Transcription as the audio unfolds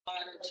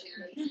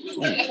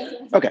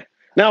Okay,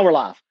 now we're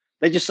live.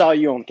 They just saw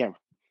you on the camera.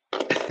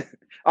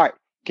 All right,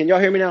 can y'all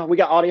hear me now? We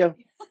got audio?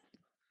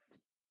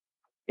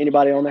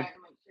 Anybody on there?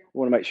 We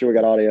want to make sure we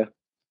got audio.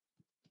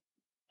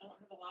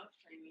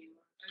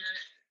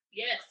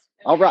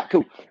 All right,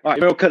 cool. All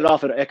right, we'll cut it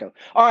off at an echo.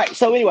 All right,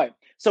 so anyway,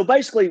 so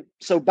basically,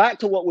 so back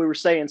to what we were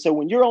saying. So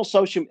when you're on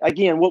social,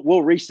 again,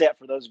 we'll reset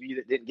for those of you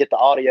that didn't get the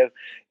audio.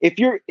 If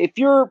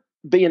you're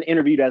being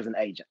interviewed as an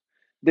agent,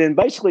 then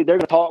basically they're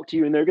going to talk to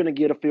you and they're going to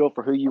get a feel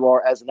for who you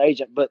are as an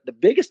agent. But the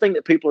biggest thing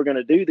that people are going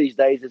to do these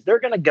days is they're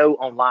going to go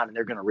online and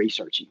they're going to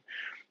research you.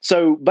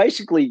 So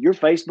basically, your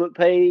Facebook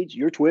page,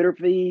 your Twitter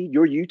feed,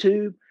 your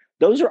YouTube,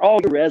 those are all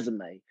your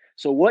resume.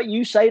 So what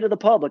you say to the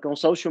public on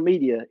social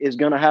media is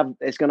going to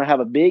have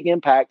a big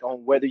impact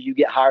on whether you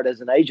get hired as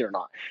an agent or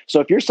not.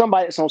 So if you're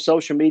somebody that's on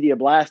social media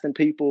blasting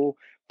people,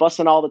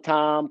 fussing all the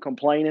time,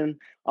 complaining,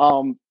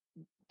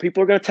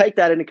 people are going to take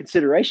that into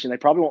consideration. They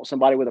probably want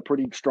somebody with a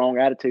pretty strong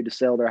attitude to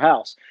sell their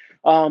house.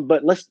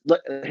 But let's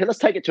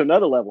take it to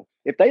another level.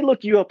 If they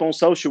look you up on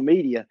social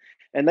media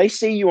and they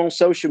see you on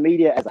social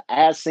media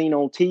as seen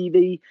on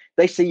TV,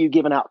 they see you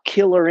giving out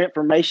killer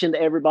information to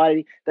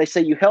everybody, they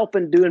see you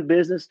helping, doing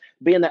business,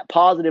 being that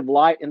positive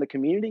light in the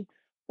community,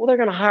 well, they're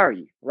going to hire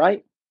you,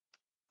 right?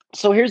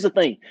 So here's the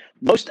thing.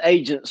 Most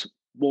agents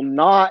will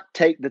not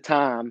take the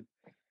time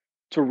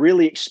to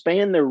really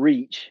expand their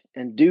reach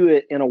and do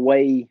it in a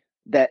way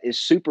that is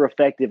super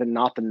effective and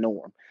not the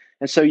norm.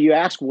 And so you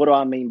ask, what do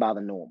I mean by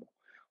the normal?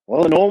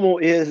 Well, the normal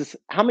is,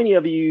 how many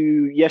of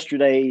you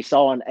yesterday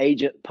saw an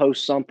agent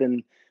post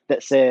something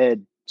that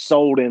said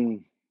sold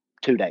in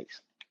 2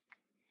 days?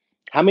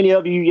 How many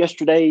of you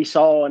yesterday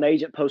saw an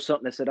agent post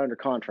something that said under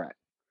contract?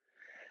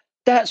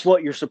 That's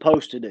what you're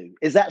supposed to do.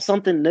 Is that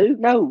something new?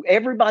 No,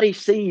 everybody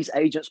sees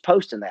agents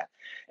posting that.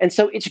 And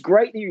so it's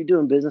great that you're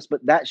doing business,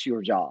 but that's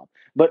your job.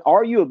 But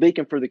are you a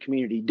beacon for the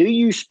community? Do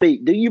you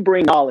speak? Do you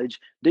bring knowledge?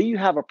 Do you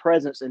have a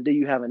presence? And do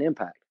you have an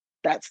impact?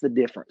 That's the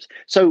difference.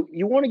 So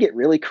you want to get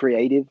really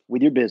creative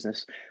with your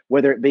business,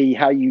 whether it be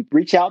how you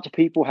reach out to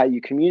people, how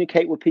you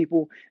communicate with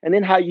people, and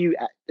then how you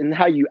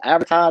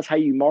advertise, how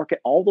you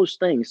market, all those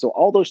things. So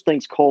all those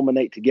things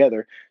culminate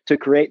together to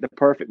create the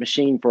perfect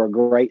machine for a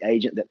great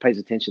agent that pays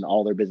attention to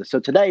all their business. So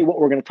today, what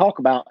we're going to talk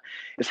about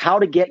is how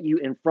to get you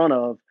in front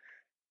of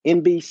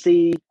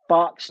NBC,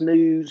 Fox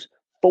News,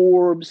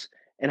 Forbes,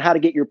 and how to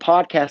get your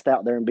podcast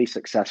out there and be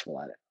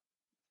successful at it.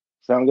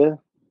 Sound good?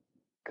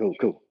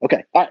 Cool.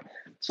 Okay. All right.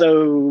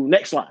 So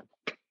next slide.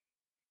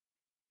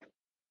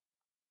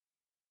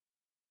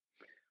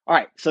 All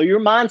right. So your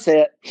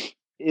mindset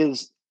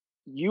is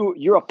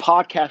you're a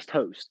podcast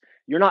host.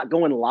 You're not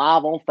going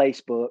live on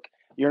Facebook.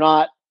 You're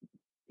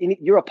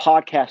a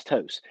podcast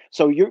host.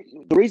 So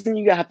the reason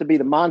you have to be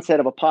the mindset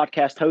of a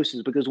podcast host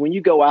is because when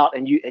you go out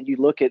and you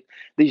look at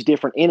these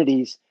different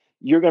entities,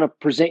 you're going to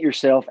present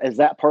yourself as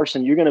that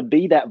person. You're going to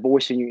be that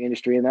voice in your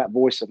industry and that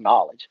voice of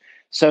knowledge.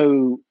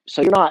 So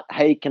you're not,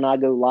 hey, can I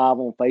go live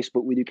on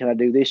Facebook with you? Can I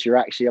do this? You're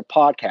actually a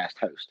podcast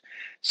host.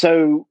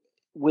 So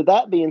with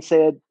that being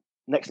said,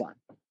 next slide.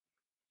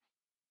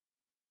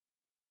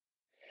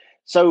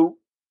 So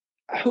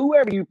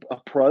whoever you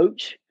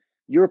approach,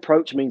 your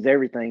approach means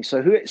everything.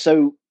 So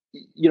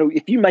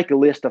if you make a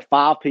list of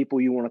 5 people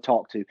you want to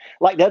talk to,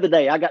 like the other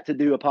day, I got to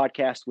do a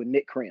podcast with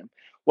Nick Krim.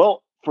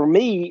 Well, for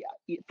me,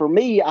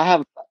 I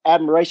have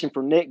admiration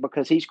for Nick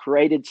because he's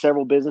created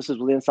several businesses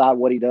with inside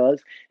what he does,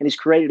 and he's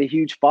created a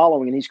huge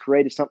following, and he's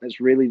created something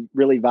that's really,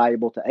 really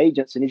valuable to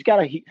agents. And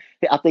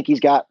I think he's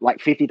got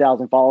like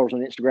 50,000 followers on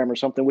Instagram or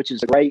something, which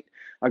is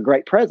a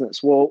great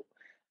presence. Well,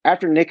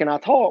 after Nick and I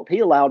talked, he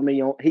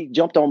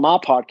jumped on my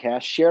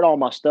podcast, shared all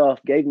my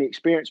stuff, gave me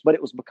experience, but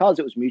it was because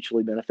it was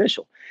mutually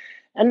beneficial.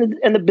 And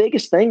the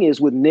biggest thing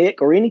is with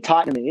Nick or any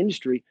titan in the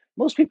industry,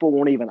 most people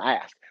won't even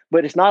ask.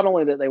 But it's not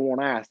only that they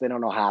won't ask, they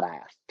don't know how to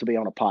ask to be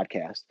on a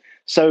podcast.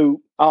 So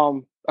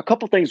a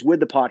couple things with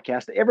the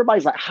podcast.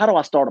 Everybody's like, how do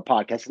I start a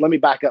podcast? Let me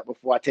back up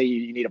before I tell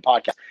you need a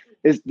podcast.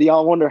 Do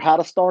y'all wonder how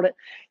to start it?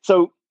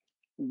 So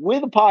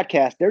with a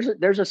podcast,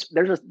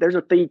 there's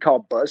a feed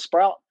called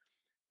Buzzsprout.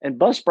 And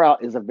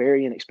Buzzsprout is a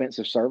very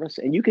inexpensive service.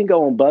 And you can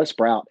go on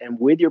Buzzsprout, and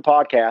with your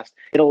podcast,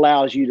 it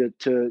allows you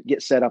to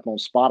get set up on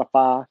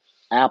Spotify,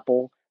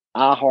 Apple,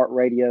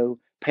 iHeartRadio,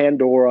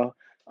 Pandora,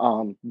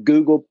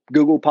 Google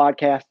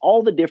Podcast,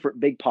 all the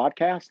different big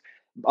podcasts.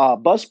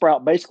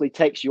 Buzzsprout basically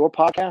takes your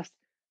podcast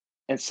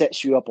and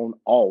sets you up on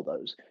all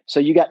those.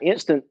 So you got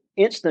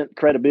instant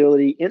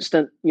credibility,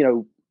 instant,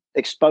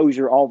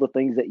 exposure, all the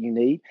things that you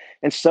need.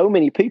 And so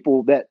many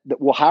people that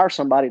will hire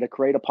somebody to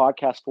create a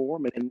podcast for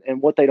them.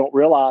 And what they don't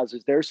realize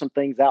is there's some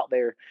things out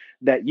there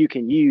that you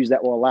can use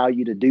that will allow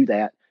you to do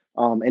that.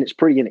 And it's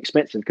pretty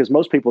inexpensive because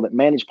most people that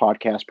manage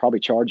podcasts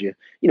probably charge you,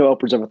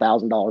 upwards of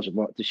 $1,000 a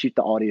month to shoot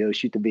the audio,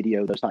 shoot the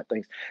video, those type of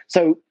things.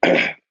 So,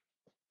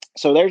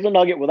 so there's a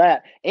nugget with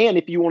that. And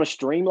if you want to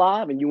stream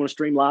live and you want to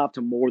stream live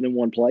to more than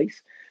one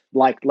place,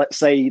 like let's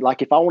say,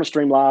 like if I want to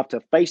stream live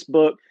to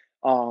Facebook,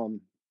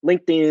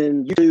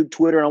 LinkedIn, YouTube,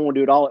 Twitter, and I want to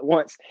do it all at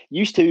once.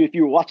 Used to, if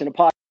you were watching a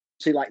podcast,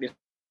 see like this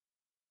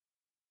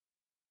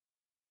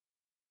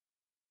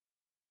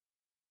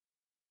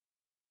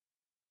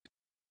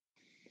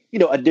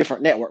a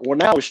different network. Well,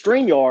 now with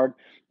StreamYard,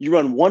 you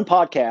run one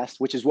podcast,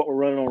 which is what we're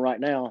running on right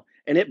now,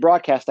 and it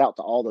broadcasts out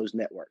to all those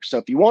networks. So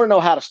if you want to know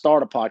how to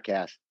start a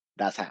podcast,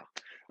 that's how.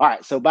 All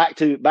right, so back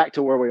to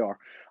where we are.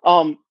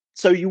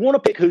 So you want to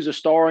pick who's a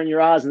star in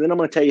your eyes, and then I'm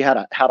going to tell you how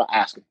to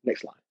ask them.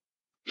 Next slide.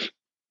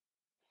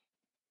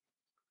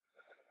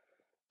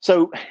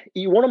 So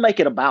you want to make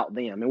it about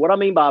them. And what I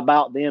mean by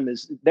about them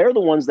is they're the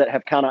ones that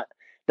have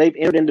they've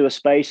entered into a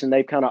space and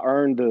they've kind of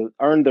earned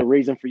the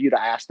reason for you to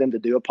ask them to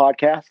do a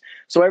podcast.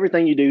 So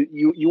everything you do,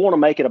 you want to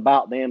make it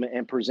about them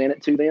and present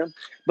it to them,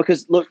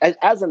 because look,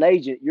 as an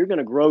agent, you're going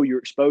to grow your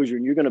exposure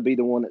and you're going to be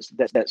the one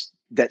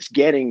that's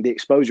getting the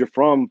exposure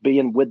from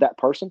being with that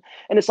person.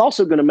 And it's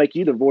also going to make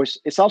you the voice.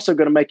 It's also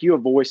going to make you a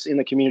voice in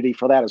the community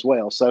for that as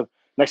well. So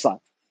next slide.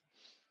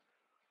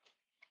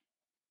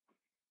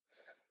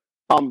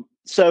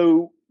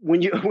 So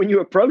when you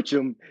approach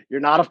them, you're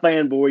not a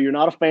fanboy, you're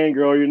not a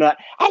fangirl, you're not,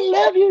 I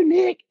love you,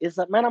 Nick. It's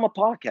like, man, I'm a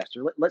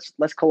podcaster.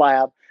 Let's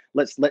collab.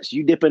 Let's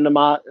you dip into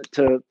my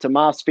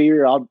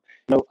sphere.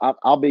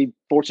 I'll be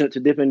fortunate to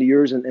dip into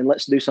yours, and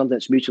let's do something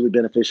that's mutually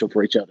beneficial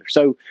for each other.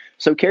 So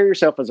carry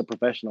yourself as a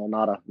professional,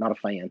 not a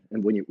fan.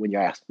 And when you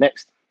ask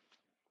next.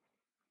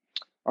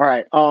 All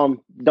right.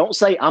 Don't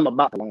say I'm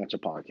about to launch a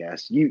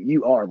podcast.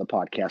 You are the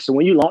podcast. So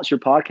when you launch your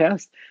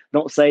podcast,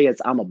 don't say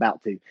it's I'm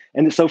about to.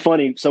 And it's so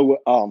funny. So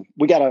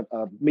we got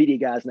a media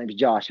guy. His name's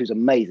Josh, who's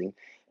amazing.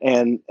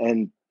 And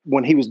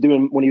when he was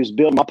building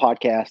my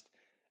podcast,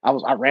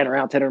 I ran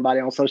around telling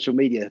everybody on social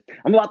media,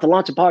 I'm about to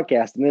launch a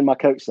podcast. And then my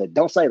coach said,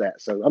 don't say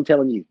that. So I'm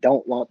telling you,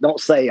 don't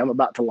say I'm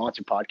about to launch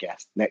a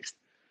podcast. Next.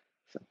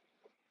 So,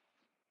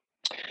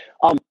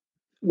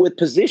 with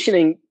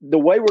positioning, the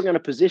way we're going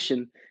to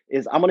position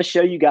is I'm going to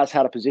show you guys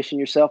how to position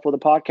yourself with a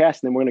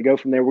podcast, and then we're going to go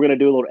from there. We're going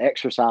to do a little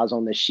exercise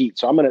on this sheet.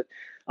 So I'm going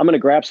to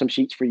grab some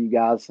sheets for you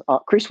guys.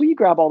 Chris, will you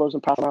grab all those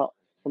and pass them out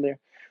from there?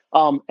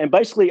 And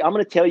basically, I'm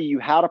going to tell you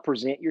how to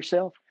present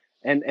yourself,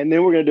 and then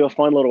we're going to do a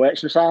fun little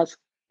exercise,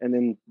 and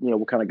then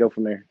we'll kind of go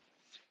from there.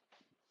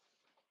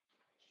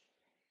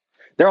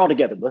 They're all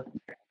together, but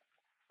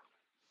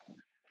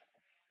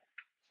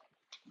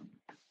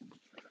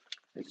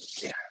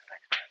yeah.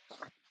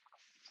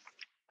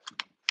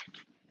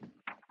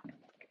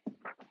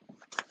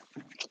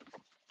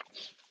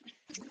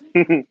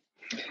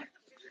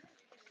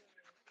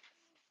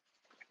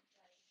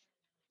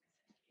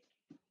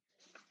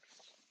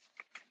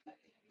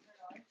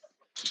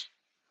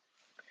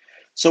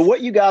 So what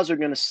you guys are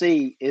going to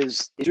see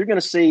is you're going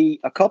to see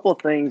a couple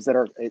of things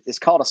it's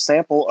called a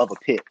sample of a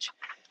pitch.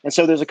 And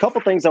so there's a couple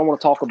of things I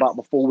want to talk about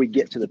before we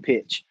get to the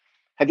pitch.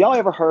 Have y'all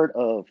ever heard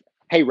of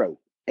HARO?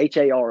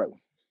 HARO?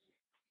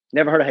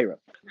 Never heard of HARO?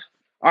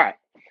 All right.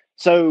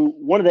 So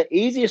one of the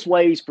easiest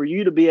ways for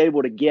you to be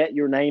able to get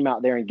your name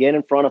out there and get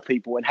in front of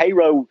people, and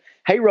HARO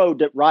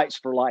writes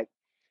for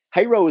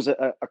HARO is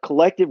a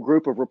collective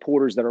group of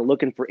reporters that are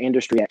looking for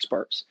industry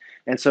experts.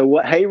 And so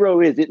what HARO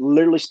is, it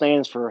literally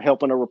stands for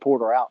helping a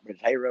reporter out. It's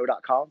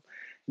HARO.com.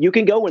 You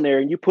can go in there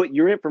and you put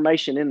your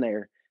information in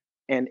there,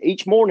 and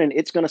each morning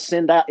it'll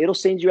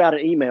send you out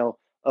an email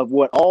of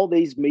what all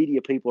these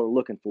media people are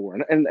looking for.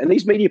 And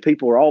these media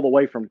people are all the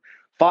way from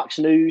Fox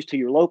News to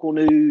your local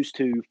news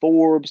to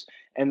Forbes,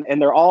 and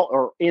they're all,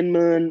 or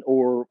Inman,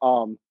 or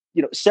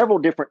several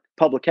different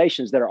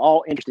publications that are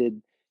all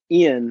interested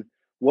in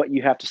what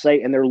you have to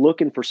say, and they're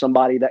looking for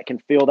somebody that can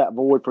fill that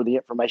void for the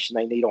information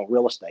they need on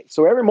real estate.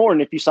 So every morning,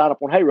 if you sign up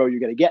on HARO,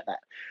 you're going to get that.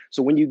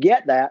 So when you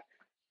get that,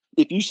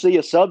 if you see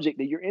a subject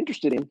that you're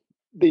interested in,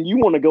 then you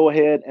want to go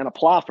ahead and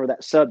apply for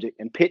that subject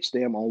and pitch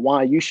them on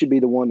why you should be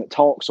the one that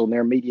talks on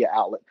their media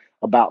outlet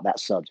about that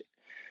subject.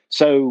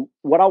 So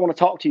what I want to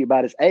talk to you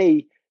about is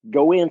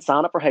go in,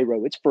 sign up for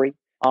HARO. It's free.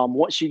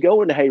 Once you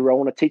go into HARO, I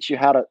want to teach you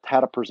how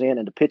to present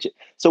and to pitch it.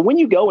 So when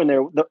you go in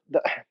there,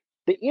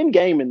 the end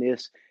game in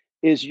this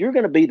is you're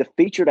going to be the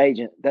featured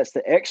agent that's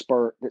the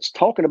expert that's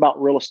talking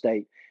about real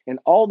estate in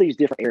all these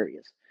different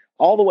areas,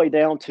 all the way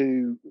down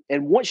to,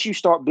 and once you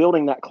start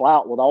building that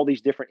clout with all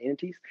these different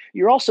entities,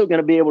 you're also going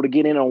to be able to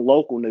get in on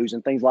local news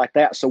and things like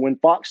that. So when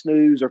Fox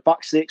News or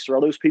Fox 6 or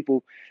all those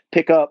people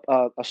pick up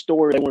a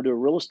story, they want to do a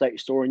real estate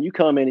story, and you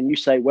come in and you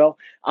say, well,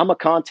 I'm a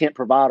content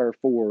provider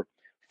for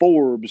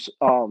Forbes,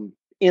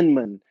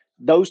 Inman,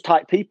 those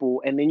type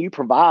people, and then you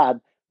provide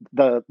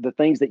the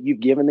things that you've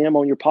given them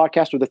on your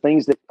podcast, or the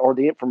things that, or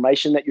the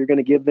information that you're going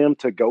to give them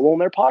to go on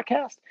their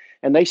podcast,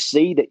 and they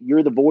see that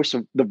you're the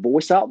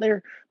voice out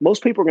there,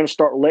 most people are going to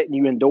start letting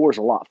you indoors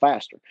a lot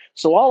faster.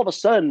 So all of a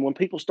sudden, when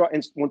people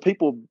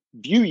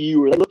view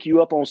you or they look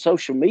you up on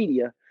social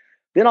media,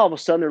 then all of a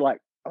sudden they're like,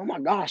 oh my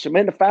gosh,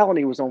 Amanda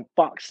Falany was on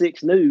Fox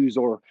 6 News,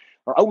 or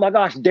oh my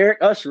gosh,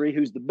 Derek Ussery,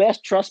 who's the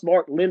best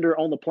Trustmark lender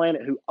on the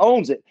planet, who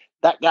owns it,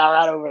 that guy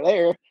right over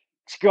there,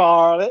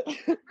 Scarlett.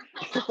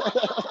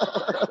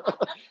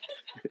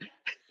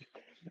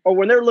 Or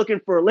when they're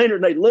looking for a lender,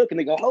 they look and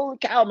they go, holy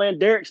cow, man,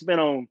 Derek's been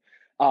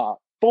on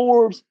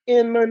Forbes,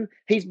 Inman.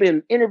 He's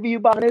been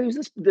interviewed by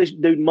news. This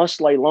dude must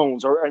slay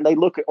loans. Or they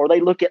look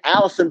at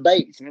Allison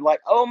Bates and they're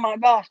like, oh my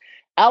gosh,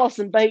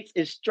 Allison Bates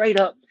is straight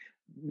up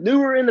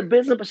newer in the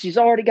business, but she's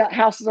already got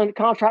houses under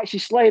contract.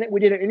 She's slaying it. We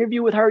did an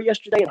interview with her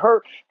yesterday, and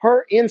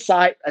her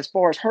insight as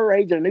far as her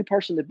age and a new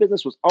person in the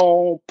business was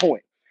on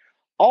point.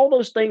 All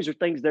those things are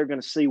things they're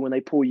going to see when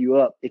they pull you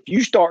up. If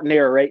you start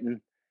narrating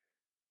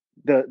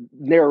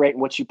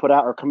what you put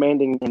out or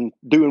commanding and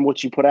doing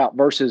what you put out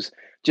versus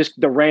just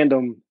the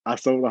random, I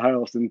sold a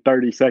house in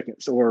 30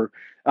 seconds or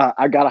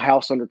I got a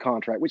house under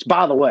contract, which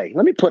by the way,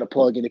 let me put a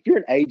plug in. If you're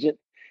an agent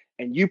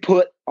and you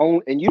put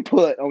on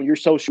your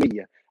social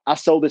media, I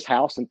sold this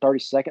house in 30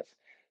 seconds.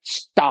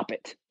 Stop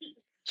it.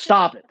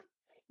 Stop it.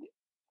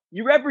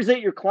 You represent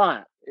your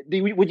client.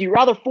 Would you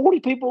rather 40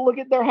 people look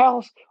at their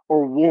house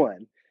or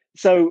one?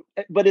 So,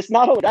 but it's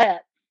not only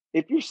that.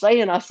 If you're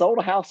saying I sold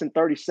a house in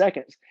 30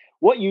 seconds,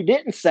 what you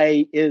didn't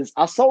say is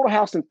I sold a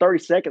house in 30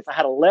 seconds. I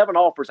had 11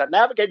 offers. I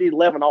navigated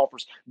 11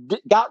 offers,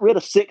 got rid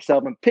of 6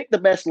 of them, picked the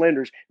best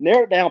lenders,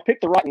 narrowed down,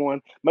 picked the right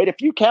one, made a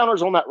few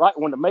counters on that right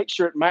one to make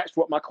sure it matched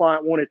what my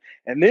client wanted.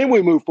 And then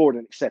we moved forward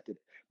and accepted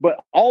it.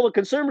 But all the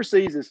consumer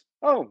sees is,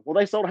 oh, well,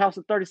 they sold a house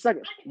in 30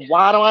 seconds.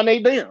 Why do I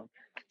need them?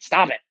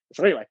 Stop it.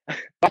 So anyway,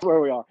 that's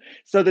where we are.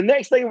 So the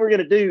next thing we're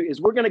going to do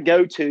is we're going to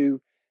go to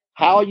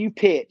how you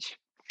pitch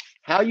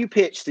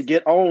to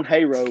get on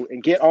HeyRow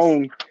and get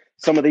on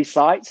some of these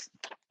sites.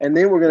 And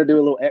then we're going to do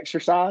a little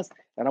exercise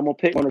and I'm going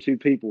to pick 1 or 2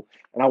 people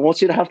and I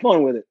want you to have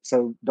fun with it.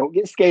 So don't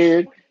get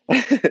scared. Why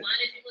did you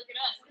look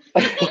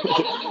at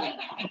us?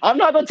 I'm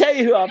not going to tell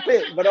you who I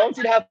picked, but I want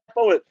you to have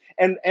fun with it.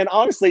 And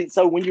honestly,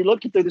 so when you're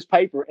looking through this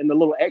paper and the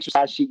little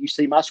exercise sheet, you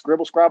see my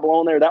scrabble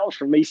on there. That was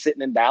from me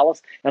sitting in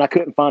Dallas and I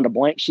couldn't find a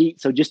blank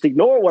sheet. So just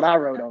ignore what I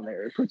wrote on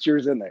there. Put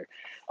yours in there.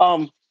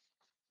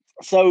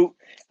 So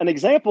an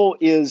example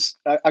is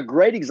a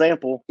great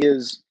example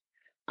is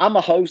I'm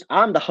the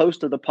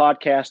host of the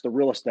podcast, The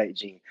Real Estate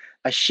Gene,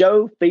 a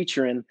show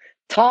featuring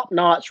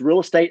top-notch real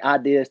estate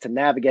ideas to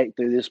navigate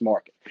through this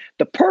market.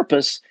 The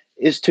purpose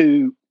is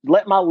to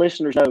let my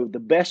listeners know the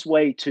best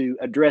way to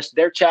address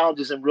their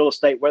challenges in real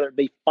estate, whether it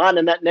be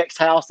finding that next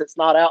house that's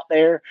not out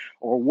there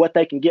or what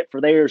they can get for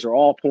theirs or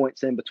all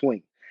points in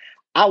between.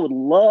 I would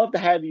love to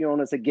have you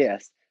on as a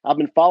guest. I've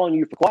been following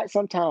you for quite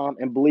some time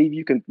and believe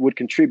you would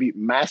contribute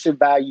massive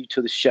value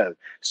to the show,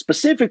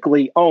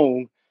 specifically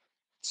on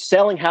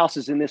selling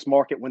houses in this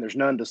market when there's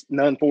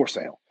none for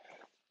sale.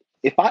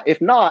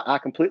 If not, I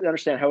completely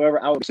understand.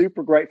 However, I would be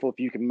super grateful if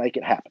you can make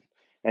it happen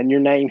and your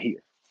name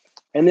here.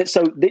 And then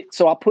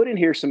so I put in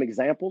here some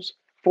examples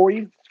for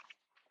you.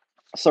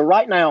 So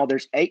right now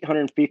there's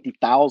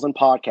 850,000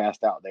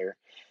 podcasts out there.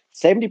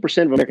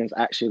 70% of Americans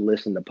actually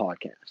listen to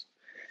podcasts.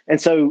 And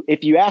so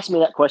if you asked me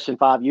that question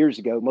 5 years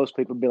ago, most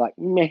people would be like,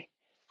 meh,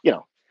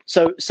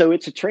 So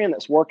it's a trend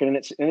that's working, and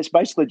it's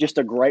basically just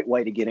a great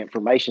way to get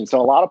information. So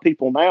a lot of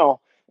people now,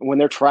 when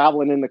they're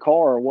traveling in the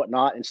car or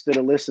whatnot, instead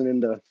of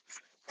listening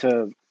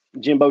to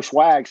Jimbo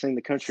Swag sing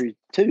the country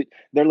toot,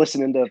 they're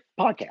listening to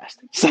podcasts.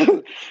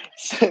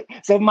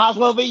 So might as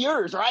well be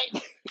yours,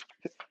 right?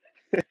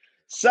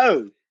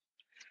 So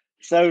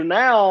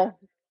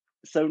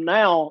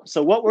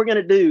what we're going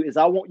to do is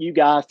I want you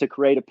guys to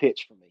create a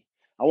pitch for me.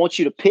 I want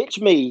you to pitch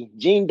me,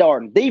 Gene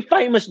Darden, the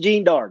famous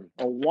Gene Darden,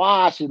 on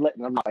why I should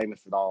I'm not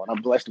famous at all, and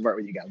I'm blessed to work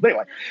with you guys. But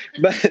anyway,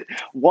 but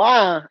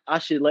why I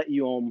should let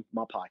you on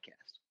my podcast.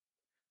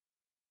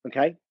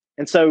 Okay?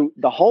 And so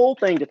the whole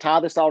thing to tie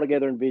this all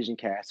together in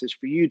VisionCast is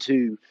for you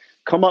to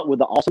come up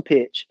with an awesome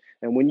pitch.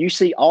 And when you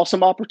see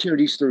awesome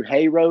opportunities through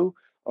HeyRow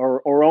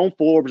or on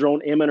Forbes or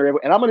on Emin or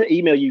and I'm going to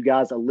email you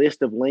guys a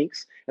list of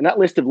links, and that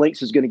list of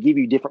links is going to give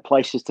you different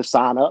places to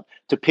sign up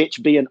to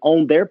pitch being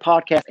on their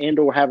podcast and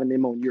or having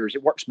them on yours.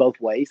 It works both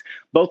ways.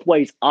 Both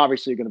ways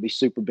obviously are going to be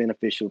super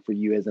beneficial for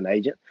you as an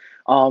agent.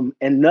 And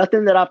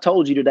nothing that I've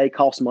told you today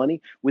costs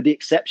money, with the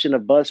exception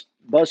of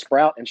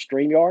Buzzsprout and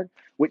StreamYard,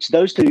 which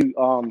those two,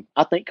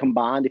 I think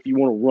combined, if you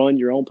want to run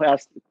your own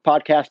podcast,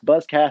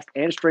 Buzzcast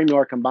and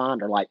StreamYard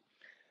combined are like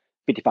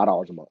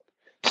 $55 a month.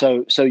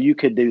 So you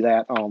could do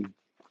that.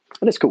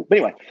 And it's cool. But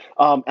anyway,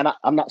 and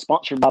I'm not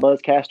sponsored by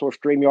Buzzcast or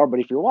StreamYard, but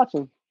if you're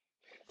watching,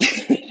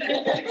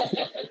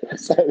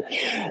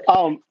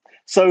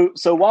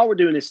 so while we're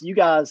doing this, you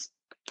guys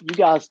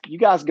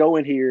go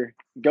in here,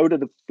 go to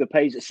the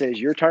page that says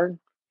your turn,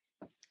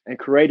 and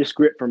create a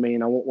script for me.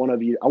 And I want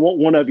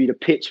one of you to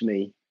pitch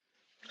me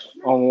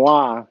on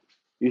why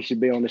you should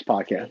be on this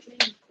podcast.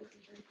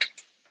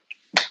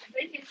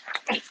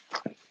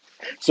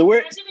 So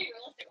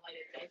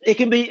it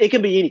can be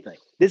anything.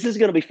 This is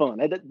going to be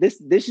fun. This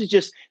is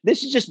just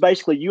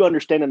basically you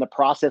understanding the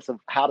process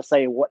of how to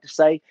say and what to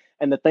say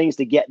and the things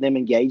to get them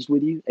engaged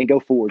with you and go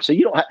forward. So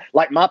you don't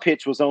like my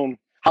pitch was on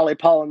highly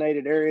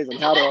pollinated areas and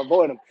how to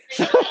avoid them.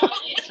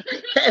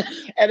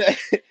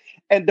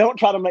 and don't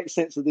try to make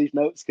sense of these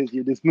notes because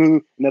you just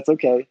move and that's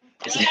okay.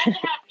 Do you have to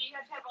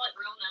have like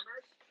real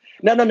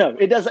numbers? No.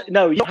 It doesn't.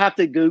 No, you don't have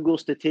to Google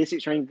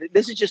statistics or anything.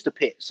 This is just a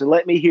pitch. So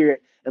let me hear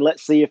it and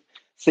let's see if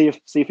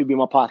you'd be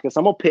my podcast.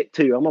 I'm gonna pick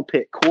 2. I'm gonna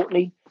pick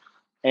Courtney.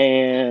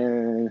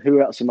 And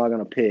who else am I going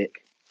to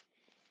pick?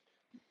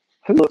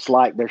 Who looks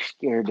like they're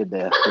scared to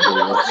death to do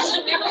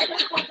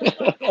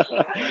this?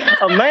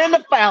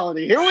 Amanda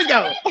Falloty. Here we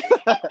go.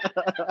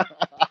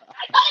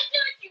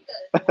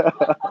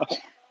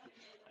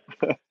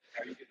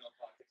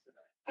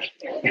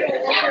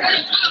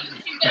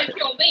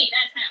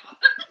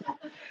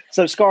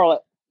 So Scarlett,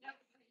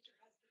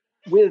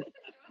 with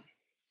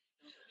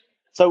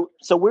so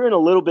we're in a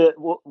little bit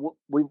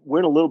we're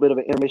in a little bit of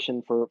an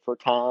intermission for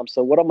time.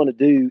 So what I'm going to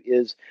do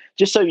is,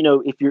 just so you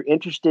know, if you're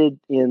interested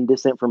in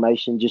this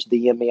information, just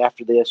DM me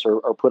after this,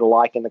 or put a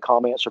like in the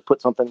comments, or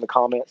put something in the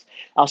comments.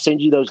 I'll send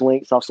you those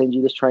links. I'll send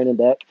you this training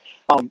deck.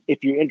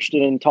 If you're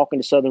interested in talking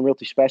to Southern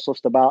Realty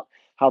Specialist about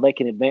how they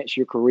can advance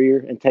your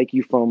career and take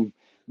you from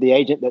the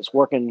agent that's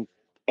working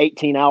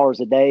 18 hours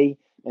a day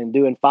and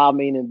doing $5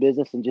 million in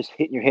business and just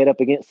hitting your head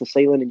up against the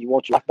ceiling, and you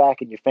want your life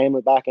back and your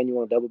family back, and you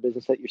want to double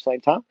business at your same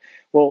time,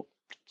 well,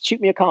 shoot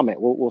me a comment.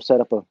 We'll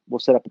set up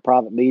a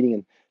private meeting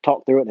and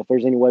talk through it. And if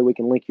there's any way we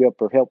can link you up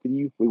or help with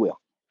you, we will.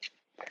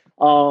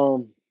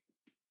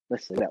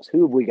 Let's see what else.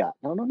 Who have we got?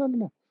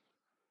 No.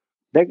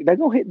 They're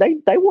gonna hit.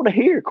 They want to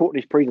hear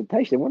Courtney's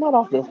presentation. We're not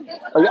off this.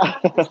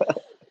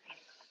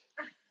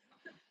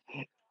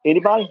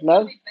 Anybody?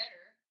 No.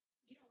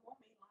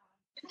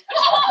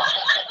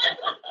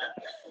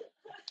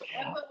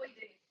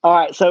 All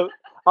right, so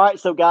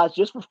guys,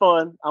 just for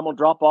fun, I'm gonna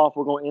drop off.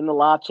 We're gonna end the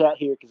live chat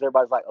here because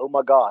everybody's like, "Oh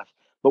my gosh!"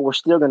 But we're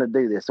still gonna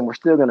do this, and we're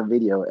still gonna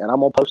video it, and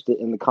I'm gonna post it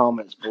in the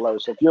comments below.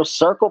 So if you'll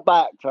circle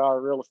back to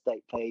our real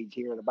estate page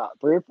here in about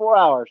 3 or 4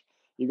 hours,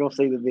 you're gonna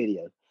see the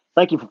video.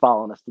 Thank you for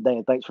following us today,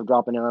 and thanks for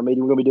dropping in our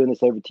meeting. We're gonna be doing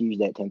this every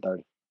Tuesday at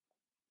 10:30.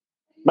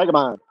 Make a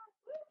mind.